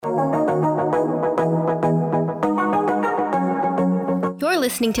You're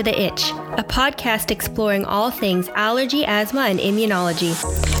listening to The Itch, a podcast exploring all things allergy, asthma, and immunology.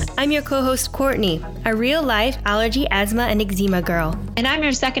 I'm your co-host, Courtney, a real-life allergy, asthma, and eczema girl. And I'm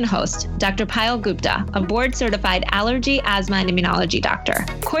your second host, Dr. Payal Gupta, a board-certified allergy, asthma, and immunology doctor.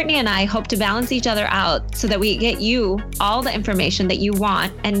 Courtney and I hope to balance each other out so that we get you all the information that you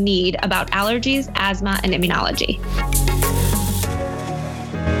want and need about allergies, asthma, and immunology.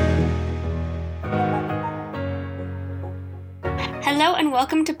 Hello and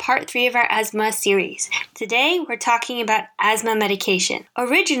welcome to part 3 of our asthma series. Today we're talking about asthma medication.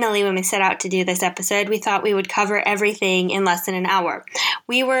 Originally, when we set out to do this episode, we thought we would cover everything in less than an hour.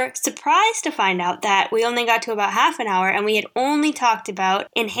 We were surprised to find out that we only got to about half an hour and we had only talked about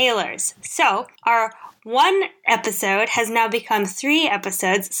inhalers. So our one episode has now become 3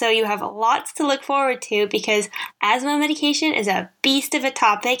 episodes, so you have lots to look forward to because asthma medication is a beast of a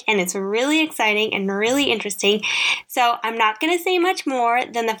topic and it's really exciting and really interesting. So I'm not going to say much more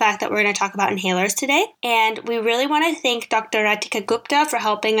than the fact that we're going to talk about inhalers today. And we really want to thank Dr. Ratika Gupta for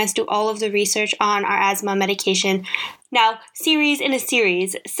helping us do all of the research on our asthma medication. Now, series in a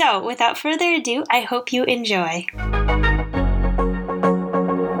series. So without further ado, I hope you enjoy.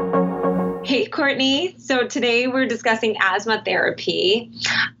 Hey, Courtney. So today we're discussing asthma therapy.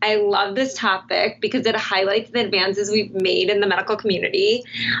 I love this topic because it highlights the advances we've made in the medical community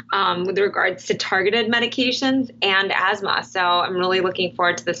with regards to targeted medications and asthma. So I'm really looking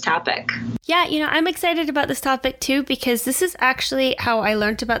forward to this topic. Yeah, I'm excited about this topic too because this is actually how I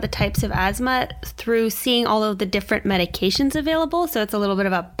learned about the types of asthma through seeing all of the different medications available. So it's a little bit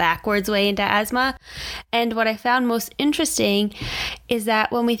of a backwards way into asthma. And what I found most interesting is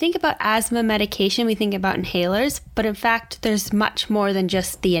that when we think about asthma medication, we think about inhalers, but in fact, there's much more than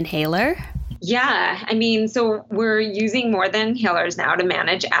just the inhaler. Yeah, so we're using more than inhalers now to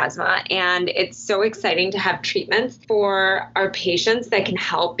manage asthma, and it's so exciting to have treatments for our patients that can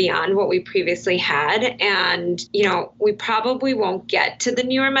help beyond what we previously had. And, we probably won't get to the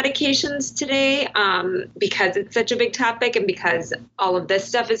newer medications today because it's such a big topic and because all of this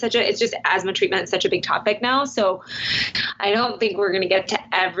stuff is it's just asthma treatment is such a big topic now. So I don't think we're going to get to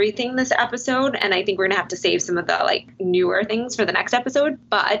everything this episode, and I think we're going to have to save some of the newer things for the next episode,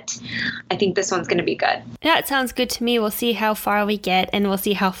 but I think this one's going to be good. Yeah, it sounds good to me. We'll see how far we get and we'll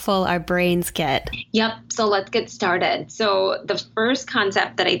see how full our brains get. Yep. So let's get started. So the first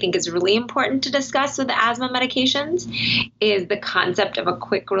concept that I think is really important to discuss with asthma medications is the concept of a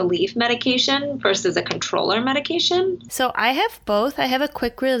quick relief medication versus a controller medication. So I have both. I have a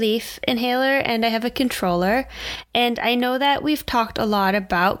quick relief inhaler and I have a controller. And I know that we've talked a lot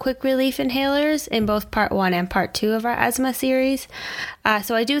about quick relief inhalers in both part 1 and part 2 of our asthma series.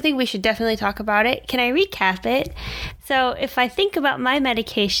 So I do think we should definitely talk about it. Can I recap it? So if I think about my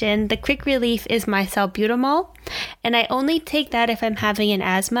medication, the quick relief is my salbutamol, and I only take that if I'm having an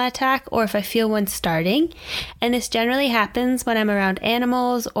asthma attack or if I feel one starting. And this generally happens when I'm around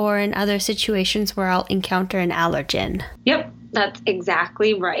animals or in other situations where I'll encounter an allergen. Yep. That's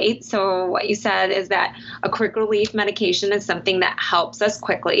exactly right. So what you said is that a quick relief medication is something that helps us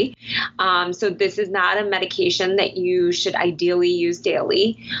quickly. So this is not a medication that you should ideally use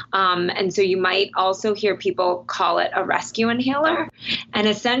daily. And so you might also hear people call it a rescue inhaler. And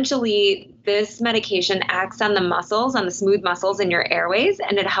essentially, this medication acts on the muscles, on the smooth muscles in your airways,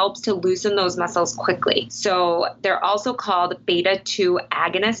 and it helps to loosen those muscles quickly. So they're also called beta-2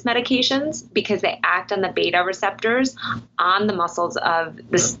 agonist medications because they act on the beta receptors on the muscles of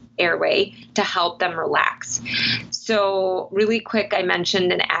this airway to help them relax. So really quick, I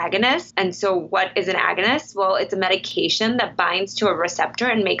mentioned an agonist. And so what is an agonist? Well, it's a medication that binds to a receptor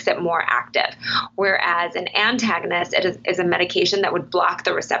and makes it more active. Whereas an antagonist is a medication that would block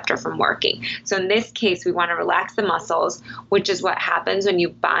the receptor from working. So in this case, we want to relax the muscles, which is what happens when you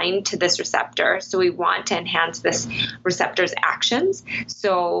bind to this receptor. So we want to enhance this receptor's actions.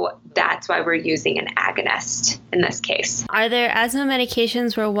 So that's why we're using an agonist in this case. Are there asthma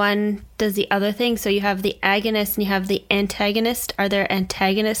medications where one does the other thing? So you have the agonist and you have the antagonist. Are there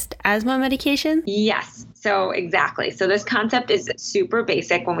antagonist asthma medications? Yes. So exactly. So this concept is super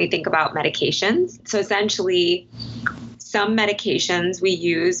basic when we think about medications. So essentially, some medications we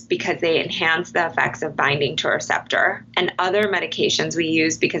use because they enhance the effects of binding to a receptor, and other medications we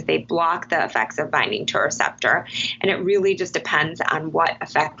use because they block the effects of binding to a receptor. And it really just depends on what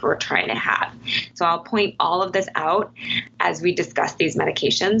effect we're trying to have. So I'll point all of this out as we discuss these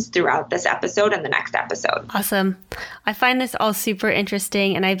medications throughout this episode and the next episode. Awesome. I find this all super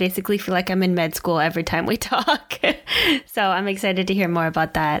interesting, and I basically feel like I'm in med school every time we talk. So I'm excited to hear more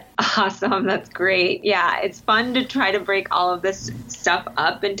about that. Awesome. That's great. Yeah, it's fun to try to break break all of this stuff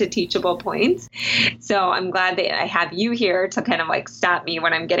up into teachable points. So I'm glad that I have you here to kind of like stop me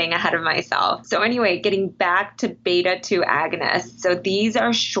when I'm getting ahead of myself. So anyway, getting back to beta 2 agonists. So these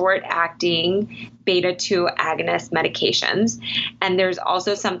are short acting beta 2 agonist medications. And there's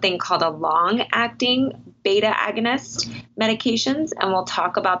also something called a long acting beta agonist medications. And we'll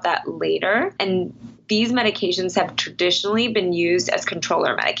talk about that later. And these medications have traditionally been used as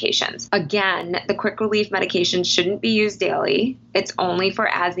controller medications. Again, the quick relief medication shouldn't be used daily. It's only for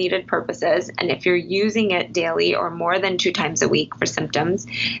as needed purposes. And if you're using it daily or more than 2 times a week for symptoms,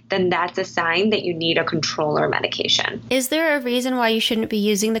 then that's a sign that you need a controller medication. Is there a reason why you shouldn't be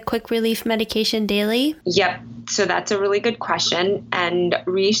using the quick relief medication daily? Yep. So that's a really good question. And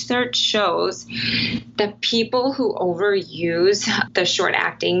research shows that people who overuse the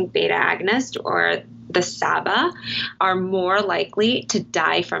short-acting beta agonist or the SABA are more likely to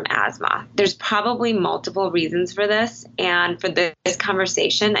die from asthma. There's probably multiple reasons for this. And for this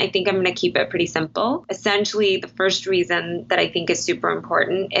conversation, I think I'm going to keep it pretty simple. Essentially, the first reason that I think is super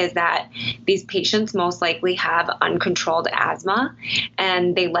important is that these patients most likely have uncontrolled asthma,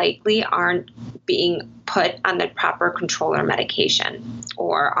 and they likely aren't being put on the proper controller medication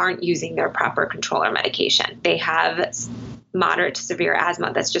or aren't using their proper controller medication. They have moderate to severe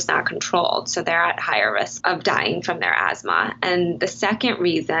asthma that's just not controlled. So they're at higher risk of dying from their asthma. And the second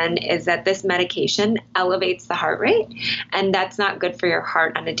reason is that this medication elevates the heart rate, and that's not good for your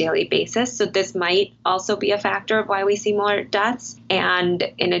heart on a daily basis. So this might also be a factor of why we see more deaths. And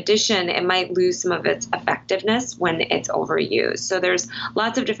in addition, it might lose some of its effectiveness when it's overused. So there's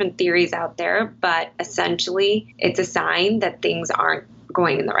lots of different theories out there, but essentially it's a sign that things aren't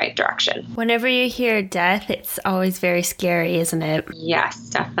going in the right direction. Whenever you hear death, it's always very scary, isn't it? Yes,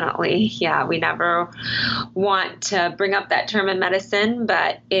 definitely. Yeah, we never want to bring up that term in medicine,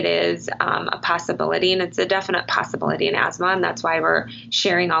 but it is a possibility, and it's a definite possibility in asthma, and that's why we're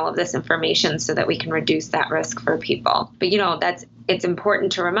sharing all of this information so that we can reduce that risk for people. But it's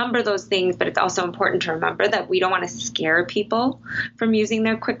important to remember those things, but it's also important to remember that we don't want to scare people from using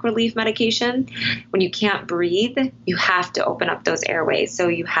their quick relief medication. When you can't breathe, you have to open up those airways. So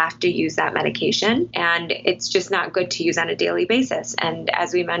you have to use that medication, and it's just not good to use on a daily basis. And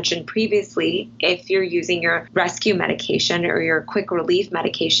as we mentioned previously, if you're using your rescue medication or your quick relief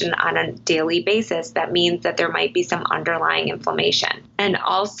medication on a daily basis, that means that there might be some underlying inflammation. And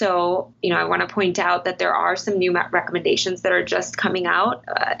also, I want to point out that there are some new recommendations that are just coming out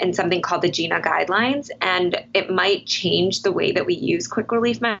in something called the GINA guidelines, and it might change the way that we use quick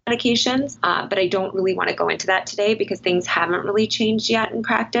relief medications, but I don't really want to go into that today because things haven't really changed yet in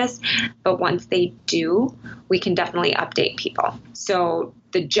practice, but once they do, we can definitely update people. So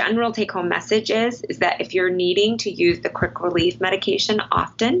the general take-home message is that if you're needing to use the quick relief medication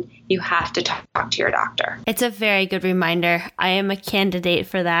often, you have to talk to your doctor. It's a very good reminder. I am a candidate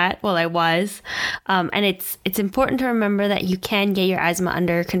for that. Well, I was. And it's important to remember that you can get your asthma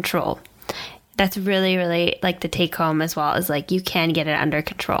under control. That's really, really like the take-home as well, is like you can get it under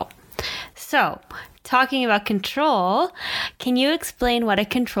control. So, talking about control, can you explain what a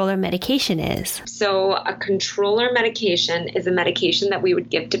controller medication is? So a controller medication is a medication that we would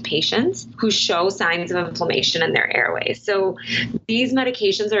give to patients who show signs of inflammation in their airways. So these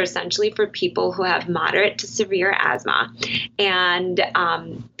medications are essentially for people who have moderate to severe asthma. And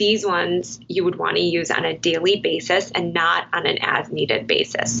these ones you would want to use on a daily basis and not on an as-needed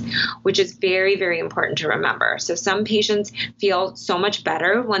basis, which is very, very important to remember. So some patients feel so much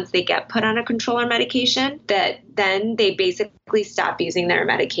better once they get put on a controller medication that then they basically stop using their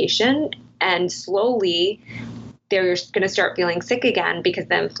medication, and slowly they're going to start feeling sick again because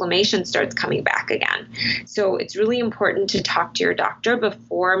the inflammation starts coming back again. So it's really important to talk to your doctor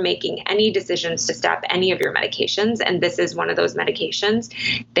before making any decisions to stop any of your medications. And this is one of those medications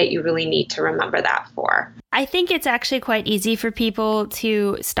that you really need to remember that for. I think it's actually quite easy for people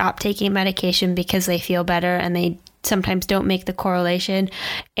to stop taking medication because they feel better and they sometimes don't make the correlation.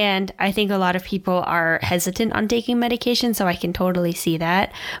 And I think a lot of people are hesitant on taking medication, so I can totally see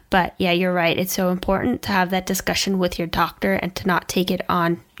that. But yeah, you're right. It's so important to have that discussion with your doctor and to not take it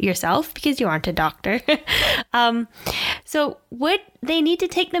on yourself because you aren't a doctor. So would they need to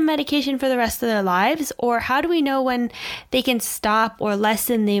take the medication for the rest of their lives, or how do we know when they can stop or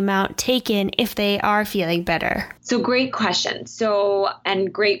lessen the amount taken if they are feeling better? So great question.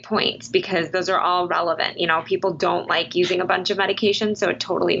 And great points, because those are all relevant. People don't like using a bunch of medications, so it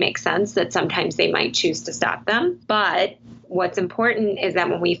totally makes sense that sometimes they might choose to stop them. But what's important is that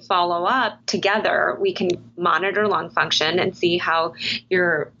when we follow up together, we can monitor lung function and see how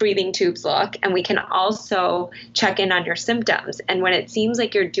your breathing tubes look. And we can also check in on your symptoms. And when it seems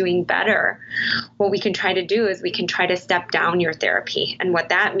like you're doing better, what we can try to do is we can try to step down your therapy. And what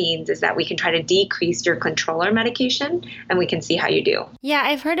that means is that we can try to decrease your controller medication and we can see how you do. Yeah,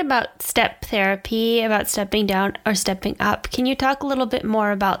 I've heard about step therapy, about stepping down or stepping up. Can you talk a little bit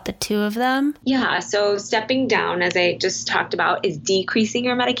more about the two of them? Yeah, so stepping down, as I just talked about, is decreasing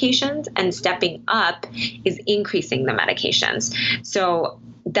your medications, and stepping up is increasing the medications. So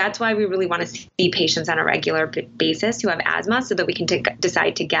that's why we really want to see patients on a regular basis who have asthma so that we can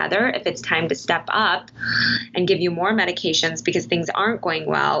decide together if it's time to step up and give you more medications because things aren't going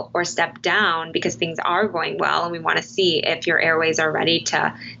well, or step down because things are going well. And we want to see if your airways are ready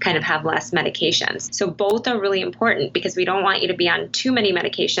to kind of have less medications. So both are really important because we don't want you to be on too many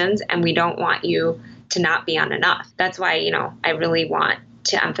medications and we don't want you to not be on enough. That's why, I really want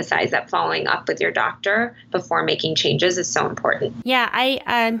to emphasize that following up with your doctor before making changes is so important. Yeah,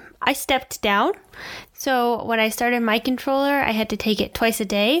 I stepped down. So when I started my controller, I had to take it twice a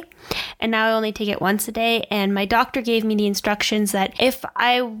day, and now I only take it once a day. And my doctor gave me the instructions that if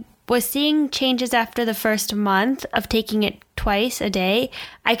I was seeing changes after the first month of taking it twice a day,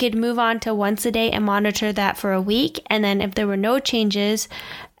 I could move on to once a day and monitor that for a week. And then if there were no changes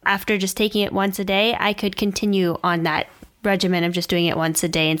after just taking it once a day, I could continue on that regimen of just doing it once a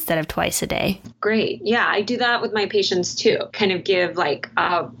day instead of twice a day. Great. Yeah, I do that with my patients too. Kind of give like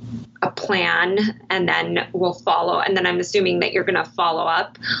a plan and then we'll follow. And then I'm assuming that you're going to follow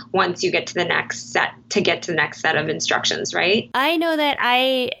up once you get to the next set of instructions, right? I know that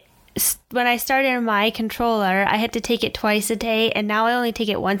when I started my controller, I had to take it twice a day, and now I only take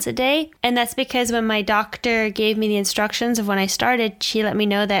it once a day. And that's because when my doctor gave me the instructions of when I started, she let me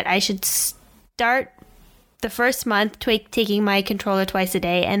know that I should start the first month taking my controller twice a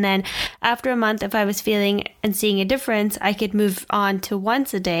day. And then after a month, if I was feeling and seeing a difference, I could move on to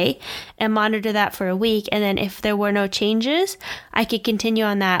once a day and monitor that for a week. And then if there were no changes, I could continue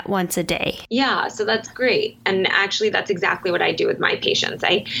on that once a day. Yeah, so that's great. And actually, that's exactly what I do with my patients.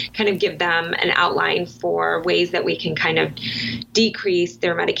 I kind of give them an outline for ways that we can kind of decrease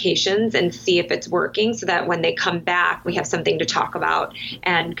their medications and see if it's working so that when they come back, we have something to talk about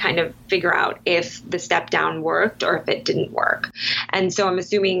and kind of figure out if the step down worked or if it didn't work. And so I'm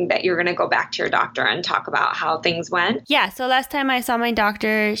assuming that you're going to go back to your doctor and talk about how things went. Yeah. So last time I saw my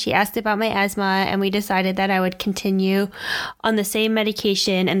doctor, she asked about my asthma and we decided that I would continue on the same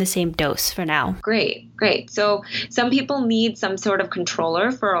medication and the same dose for now. Great. So some people need some sort of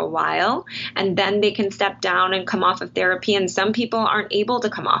controller for a while and then they can step down and come off of therapy. And some people aren't able to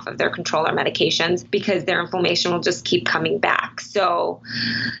come off of their controller medications because their inflammation will just keep coming back. So,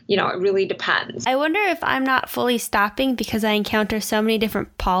 it really depends. I wonder if I'm not fully stopping because I encounter so many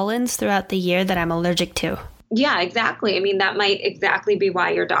different pollens throughout the year that I'm allergic to. Yeah, exactly. I mean, that might exactly be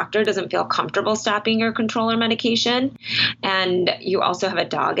why your doctor doesn't feel comfortable stopping your controller medication. And you also have a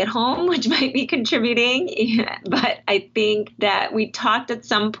dog at home, which might be contributing. Yeah, but I think that we talked at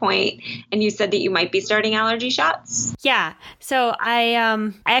some point and you said that you might be starting allergy shots. Yeah. So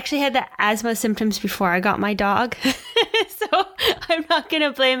I actually had the asthma symptoms before I got my dog. So I'm not going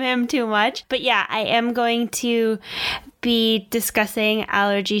to blame him too much. But yeah, I am going to be discussing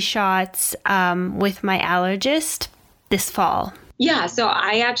allergy shots with my allergist this fall. Yeah, so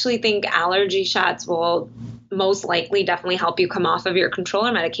I actually think allergy shots will most likely definitely help you come off of your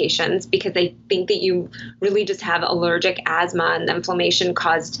controller medications because I think that you really just have allergic asthma and the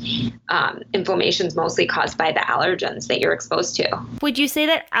inflammation's mostly caused by the allergens that you're exposed to. Would you say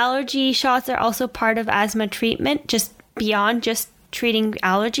that allergy shots are also part of asthma treatment, just beyond just treating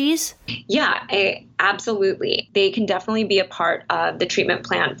allergies? Yeah, absolutely. They can definitely be a part of the treatment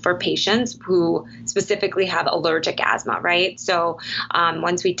plan for patients who specifically have allergic asthma, right? So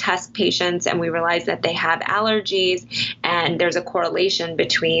once we test patients and we realize that they have allergies and there's a correlation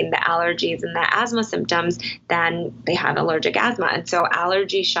between the allergies and the asthma symptoms, then they have allergic asthma. And so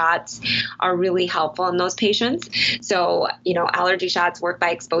allergy shots are really helpful in those patients. So, allergy shots work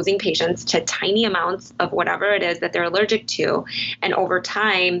by exposing patients to tiny amounts of whatever it is that they're allergic to. And over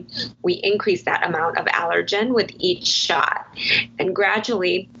time, we increase that amount of allergen with each shot. And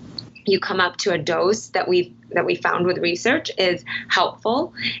gradually, you come up to a dose that we've that we found with research is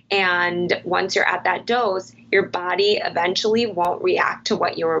helpful. And once you're at that dose, your body eventually won't react to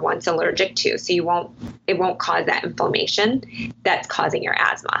what you were once allergic to. So it won't cause that inflammation that's causing your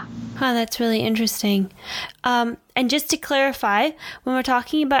asthma. Oh, that's really interesting. And just to clarify, when we're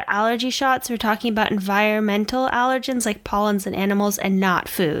talking about allergy shots, we're talking about environmental allergens like pollens and animals and not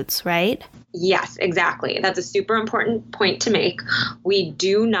foods, right? Yes, exactly. That's a super important point to make. We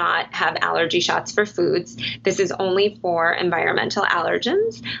do not have allergy shots for foods. This is only for environmental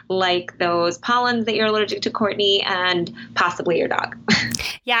allergens, like those pollens that you're allergic to, Courtney, and possibly your dog.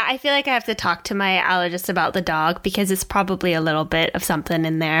 Yeah, I feel like I have to talk to my allergist about the dog because it's probably a little bit of something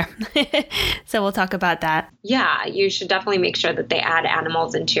in there. So we'll talk about that. Yeah, you should definitely make sure that they add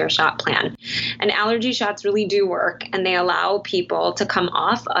animals into your shot plan. And allergy shots really do work, and they allow people to come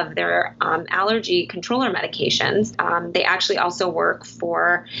off of their allergy controller medications. They actually also work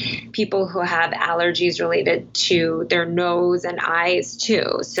for people who have allergies related to their nose and eyes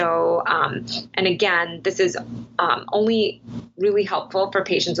too. So, and again, this is only really helpful for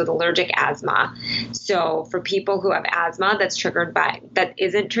patients with allergic asthma. So for people who have asthma that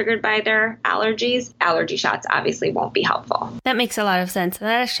isn't triggered by their allergies, allergy shots obviously won't be helpful. That makes a lot of sense.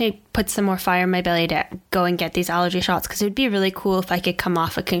 That actually puts some more fire in my belly to go and get these allergy shots, because it would be really cool if I could come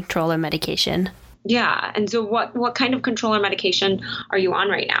off a controller medication. Yeah. And so what kind of controller medication are you on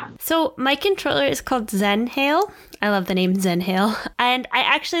right now? So my controller is called Zenhale. I love the name Zenhale. And I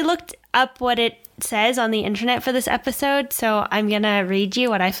actually looked up what it says on the internet for this episode, so I'm going to read you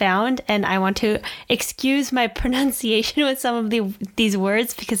what I found, and I want to excuse my pronunciation with some of these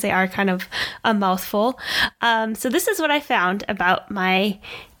words because they are kind of a mouthful. So this is what I found about my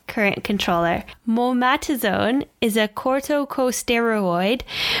current controller. Mometasone is a corticosteroid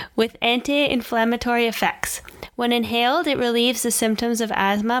with anti-inflammatory effects. When inhaled, it relieves the symptoms of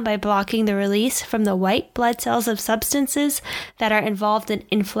asthma by blocking the release from the white blood cells of substances that are involved in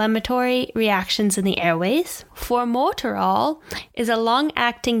inflammatory reactions in the airways. Formoterol is a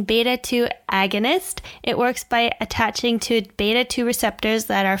long-acting beta-2 agonist. It works by attaching to beta-2 receptors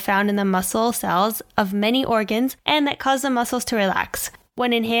that are found in the muscle cells of many organs and that cause the muscles to relax.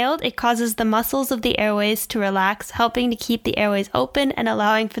 When inhaled, it causes the muscles of the airways to relax, helping to keep the airways open and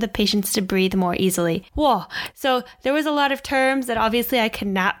allowing for the patients to breathe more easily. Whoa. So there was a lot of terms that obviously I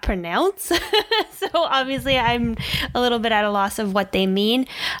cannot pronounce. So obviously I'm a little bit at a loss of what they mean.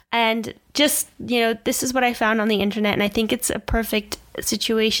 And just, this is what I found on the internet. And I think it's a perfect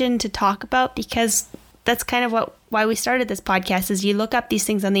situation to talk about because that's kind of why we started this podcast, is you look up these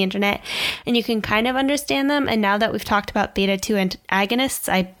things on the internet and you can kind of understand them. And now that we've talked about beta-2 agonists,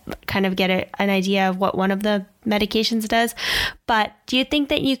 I kind of get an idea of what one of the medications does. But do you think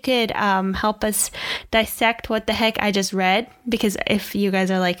that you could help us dissect what the heck I just read? Because if you guys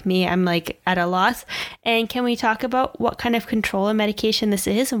are like me, I'm like at a loss. And can we talk about what kind of controller medication this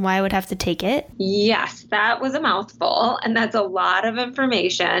is and why I would have to take it? Yes, that was a mouthful, and that's a lot of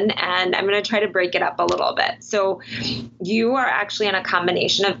information, and I'm going to try to break it up a little bit. So you are actually on a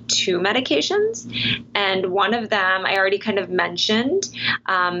combination of two medications, and one of them I already kind of mentioned.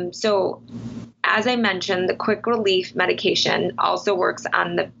 So as I mentioned, the quick relief medication also works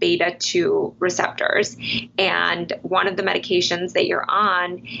on the beta-2 receptors. And one of the medications that you're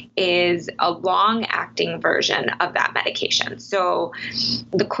on is a long-acting version of that medication. So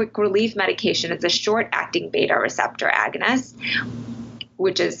the quick relief medication is a short-acting beta receptor agonist,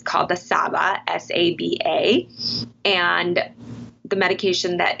 which is called the SABA, S-A-B-A. And the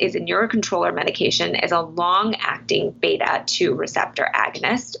medication that is in your controller medication is a long-acting beta-2 receptor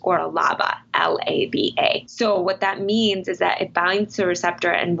agonist, or a LABA, L-A-B-A. So what that means is that it binds to the receptor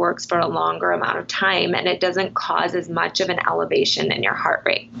and works for a longer amount of time, and it doesn't cause as much of an elevation in your heart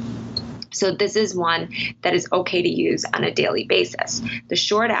rate. So this is one that is okay to use on a daily basis. The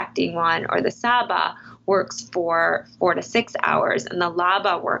short-acting one, or the SABA, works for 4 to 6 hours, and the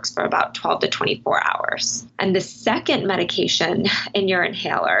LABA works for about 12 to 24 hours. And the second medication in your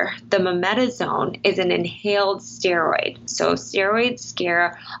inhaler, the mometasone, is an inhaled steroid. So steroids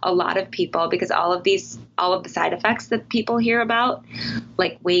scare a lot of people because all of the side effects that people hear about,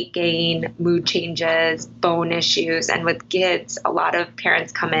 like weight gain, mood changes, bone issues, and with kids, a lot of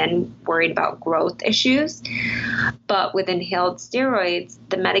parents come in worried about growth issues. But with inhaled steroids,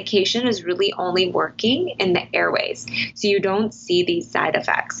 the medication is really only working in the airways. So you don't see these side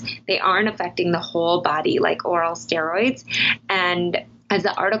effects. They aren't affecting the whole body like oral steroids. And as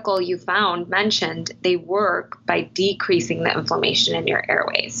the article you found mentioned, they work by decreasing the inflammation in your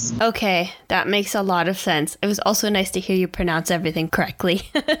airways. Okay, that makes a lot of sense. It was also nice to hear you pronounce everything correctly.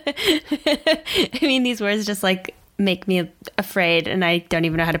 I mean, these words just like make me afraid, and I don't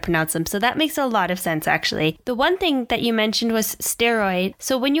even know how to pronounce them. So that makes a lot of sense, actually. The one thing that you mentioned was steroid.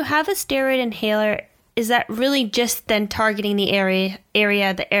 So when you have a steroid inhaler, is that really just then targeting the area,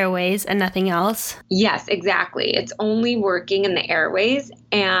 the airways, and nothing else? Yes, exactly. It's only working in the airways,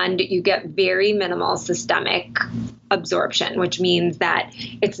 and you get very minimal systemic absorption, which means that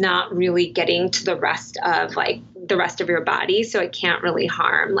it's not really getting to the rest of your body. So it can't really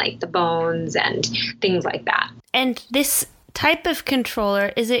harm like the bones and things like that. And this type of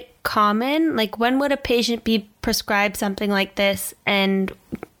controller, is it common? Like, when would a patient be prescribed something like this? And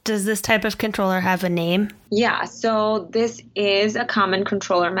does this type of controller have a name? Yeah, so this is a common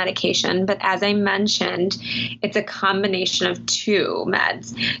controller medication, but as I mentioned, it's a combination of two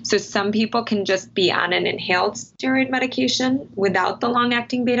meds. So some people can just be on an inhaled steroid medication without the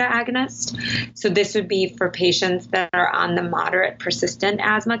long-acting beta agonist. So this would be for patients that are on the moderate persistent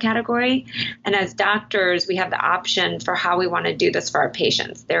asthma category. And as doctors, we have the option for how we want to do this for our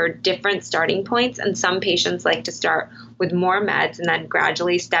patients. There are different starting points, and some patients like to start with more meds and then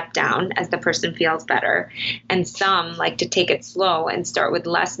gradually step down as the person feels better. And some like to take it slow and start with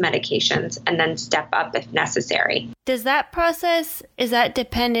less medications and then step up if necessary. Does that process, is that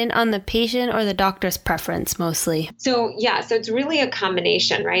dependent on the patient or the doctor's preference mostly? So it's really a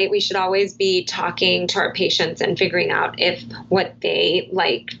combination, right? We should always be talking to our patients and figuring out if what they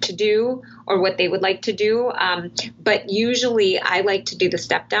like to do or what they would like to do. But usually I like to do the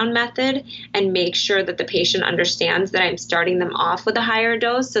step down method and make sure that the patient understands that I'm starting them off with a higher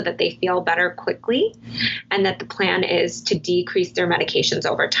dose so that they feel better quickly, and that the plan is to decrease their medications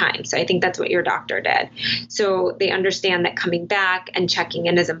over time. So I think that's what your doctor did. So they understand that coming back and checking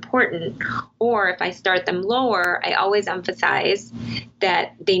in is important. Or if I start them lower, I always emphasize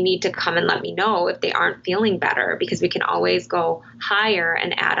that they need to come and let me know if they aren't feeling better, because we can always go higher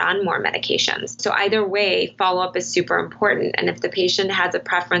and add on more medications. So either way, follow-up is super important. And if the patient has a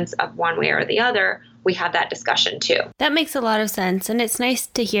preference of one way or the other, we have that discussion too. That makes a lot of sense. And it's nice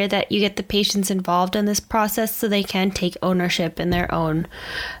to hear that you get the patients involved in this process so they can take ownership in their own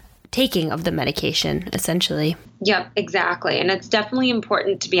taking of the medication, essentially. Yep, exactly. And it's definitely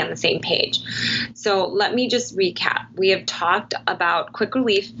important to be on the same page. So let me just recap. We have talked about quick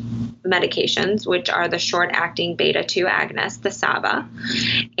relief medications, which are the short-acting beta-2 agonists, the SABA.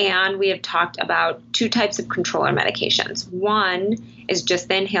 And we have talked about two types of controller medications. One is just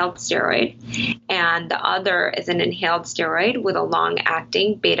the inhaled steroid, and the other is an inhaled steroid with a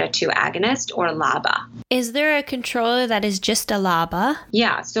long-acting beta-2 agonist, or LABA. Is there a controller that is just a LABA?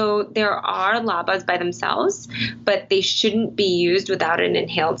 Yeah, so there are LABAs by themselves, but they shouldn't be used without an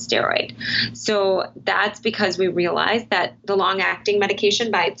inhaled steroid. So that's because we realized that the long-acting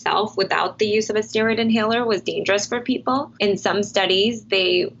medication by itself without the use of a steroid inhaler was dangerous for people. In some studies,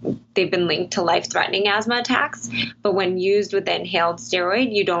 they've been linked to life-threatening asthma attacks, but when used with the inhaled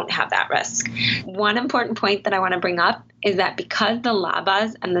steroid, you don't have that risk. One important point that I want to bring up is that because the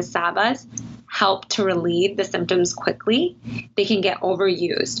LABAs and the SABAs help to relieve the symptoms quickly, they can get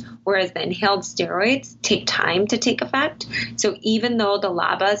overused, whereas the inhaled steroids take time to take effect. So even though the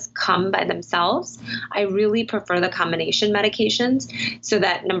LABAs come by themselves, I really prefer the combination medications so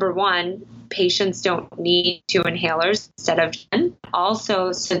that, number one, patients don't need two inhalers instead of one.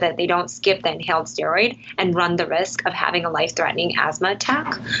 Also, so that they don't skip the inhaled steroid and run the risk of having a life-threatening asthma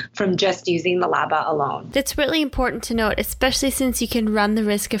attack from just using the LABA alone. That's really important to note, especially since you can run the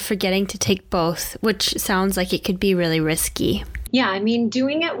risk of forgetting to take both, which sounds like it could be really risky. Yeah, I mean,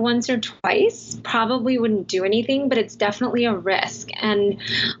 doing it once or twice probably wouldn't do anything, but it's definitely a risk. And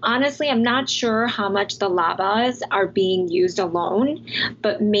honestly, I'm not sure how much the LABAs are being used alone,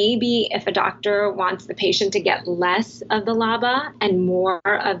 but maybe if a doctor wants the patient to get less of the LABA and more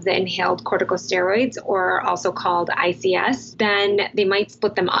of the inhaled corticosteroids, or also called ICS, then they might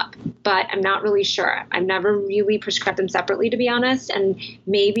split them up. But I'm not really sure. I've never really prescribed them separately, to be honest. And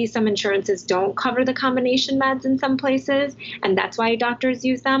maybe some insurances don't cover the combination meds in some places, and that's why doctors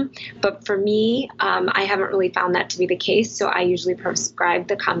use them. But for me, I haven't really found that to be the case. So I usually prescribe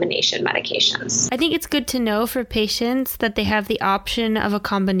the combination medications. I think it's good to know for patients that they have the option of a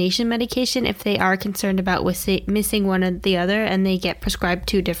combination medication if they are concerned about missing one or the other and they get prescribed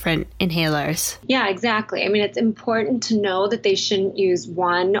two different inhalers. Yeah, exactly. I mean, it's important to know that they shouldn't use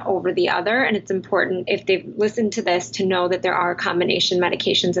one over the other. And it's important, if they've listened to this, to know that there are combination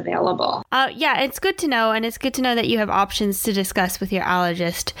medications available. Yeah, it's good to know. And it's good to know that you have options to discuss with your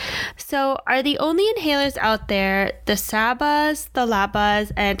allergist. So are the only inhalers out there the SABAs, the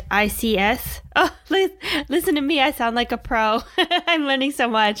LABAs, and ICS? Oh, listen to me. I sound like a pro. I'm learning so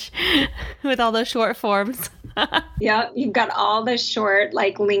much with all those short forms. Yep, you've got all the short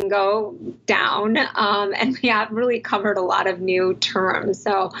lingo down, and we have really covered a lot of new terms.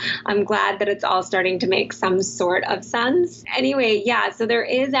 So I'm glad that it's all starting to make some sort of sense. Anyway, yeah, so there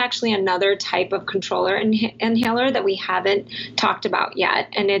is actually another type of controller inhaler that we haven't talked about yet,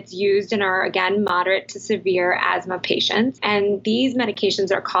 and it's used in our, again, moderate to severe asthma patients. And these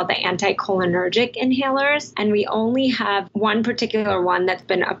medications are called the anticholinergic inhalers, and we only have one particular one that's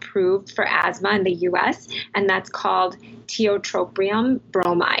been approved for asthma in the US, and that's called tiotropium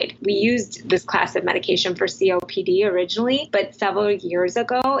bromide. We used this class of medication for COPD originally, but several years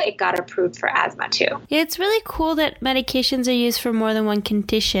ago, it got approved for asthma too. Yeah, it's really cool that medications are used for more than one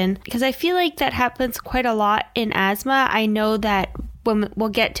condition, because I feel like that happens quite a lot in asthma. I know that we'll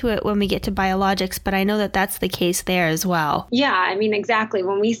get to it when we get to biologics, but I know that that's the case there as well. Yeah, I mean, exactly.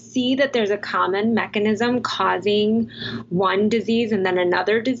 When we see that there's a common mechanism causing one disease and then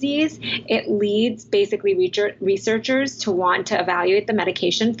another disease, it leads basically researchers to want to evaluate the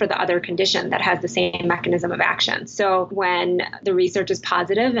medication for the other condition that has the same mechanism of action. So when the research is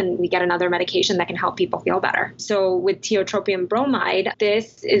positive and we get another medication that can help people feel better. So with tiotropium bromide,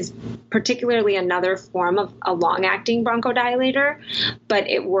 this is particularly another form of a long-acting bronchodilator, but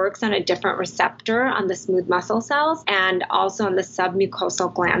it works on a different receptor on the smooth muscle cells and also on the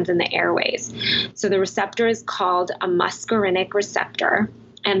submucosal glands in the airways. So the receptor is called a muscarinic receptor,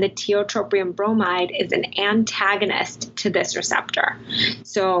 and the tiotropium bromide is an antagonist to this receptor.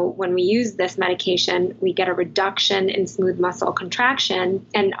 So when we use this medication, we get a reduction in smooth muscle contraction.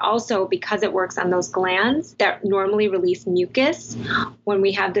 And also because it works on those glands that normally release mucus, when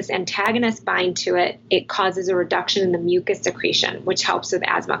we have this antagonist bind to it, it causes a reduction in the mucus secretion, which helps with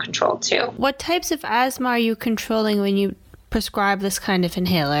asthma control too. What types of asthma are you controlling when you prescribe this kind of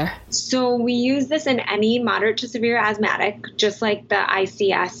inhaler? So we use this in any moderate to severe asthmatic, just like the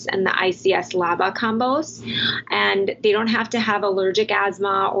ICS and the ICS-LABA combos. And they don't have to have allergic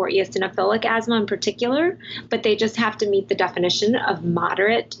asthma or eosinophilic asthma in particular, but they just have to meet the definition of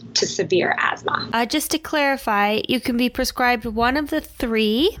moderate to severe asthma. Just to clarify, you can be prescribed one of the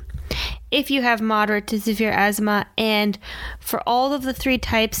three if you have moderate to severe asthma, and for all of the three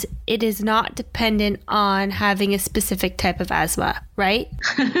types, it is not dependent on having a specific type of asthma, right?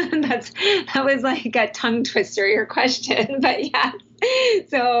 That was like a tongue twister, your question, but yes.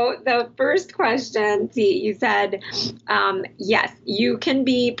 So the first question, you said, yes, you can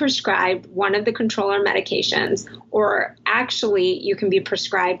be prescribed one of the controller medications, or actually you can be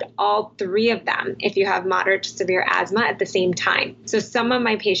prescribed all three of them if you have moderate to severe asthma at the same time. So some of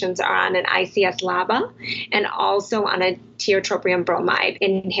my patients are on an ICS-LABA and also on a tiotropium bromide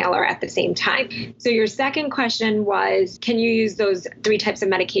inhaler at the same time. So your second question was, can you use those three types of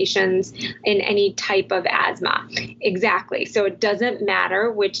medications in any type of asthma? Exactly. So it doesn't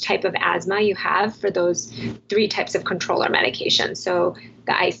matter which type of asthma you have for those three types of controller medications. So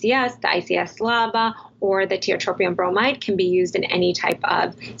the ICS-LABA, or the tiotropium bromide can be used in any type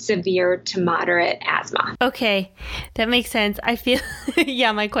of severe to moderate asthma. Okay, that makes sense. I feel,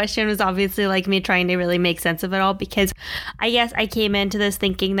 yeah, my question was obviously like me trying to really make sense of it all, because I guess I came into this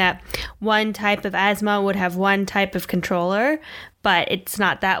thinking that one type of asthma would have one type of controller, but it's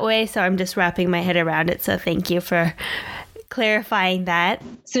not that way. So I'm just wrapping my head around it. So thank you for clarifying that.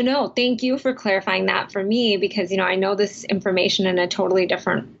 So no, thank you for clarifying that for me, because, I know this information in a totally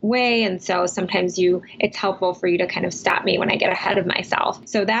different way. And so sometimes it's helpful for you to kind of stop me when I get ahead of myself.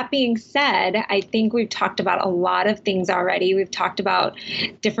 So that being said, I think we've talked about a lot of things already. We've talked about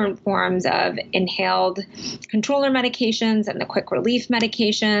different forms of inhaled controller medications and the quick relief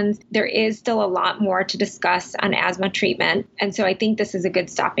medications. There is still a lot more to discuss on asthma treatment. And so I think this is a good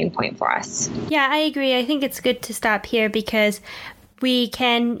stopping point for us. Yeah, I agree. I think it's good to stop here because we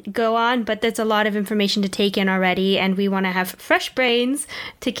can go on, but there's a lot of information to take in already, and we want to have fresh brains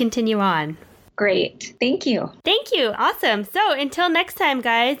to continue on. Great. Thank you. Thank you. Awesome. So until next time,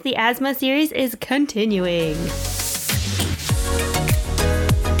 guys, the asthma series is continuing.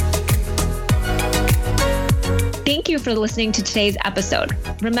 Thank you for listening to today's episode.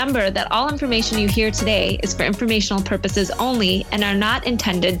 Remember that all information you hear today is for informational purposes only and are not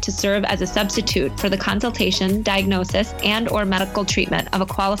intended to serve as a substitute for the consultation, diagnosis, and/or medical treatment of a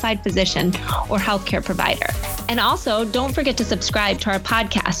qualified physician or healthcare provider. And also, don't forget to subscribe to our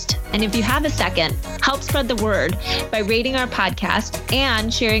podcast. And if you have a second, help spread the word by rating our podcast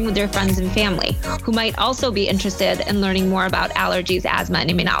and sharing with your friends and family who might also be interested in learning more about allergies, asthma, and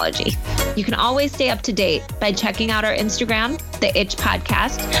immunology. You can always stay up to date by checking out our Instagram, The Itch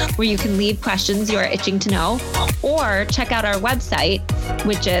Podcast, where you can leave questions you are itching to know, or check out our website,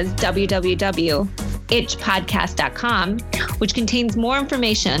 which is www.theitchpodcast.com. itchpodcast.com, which contains more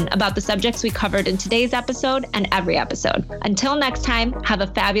information about the subjects we covered in today's episode and every episode. Until next time, have a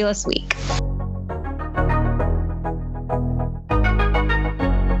fabulous week.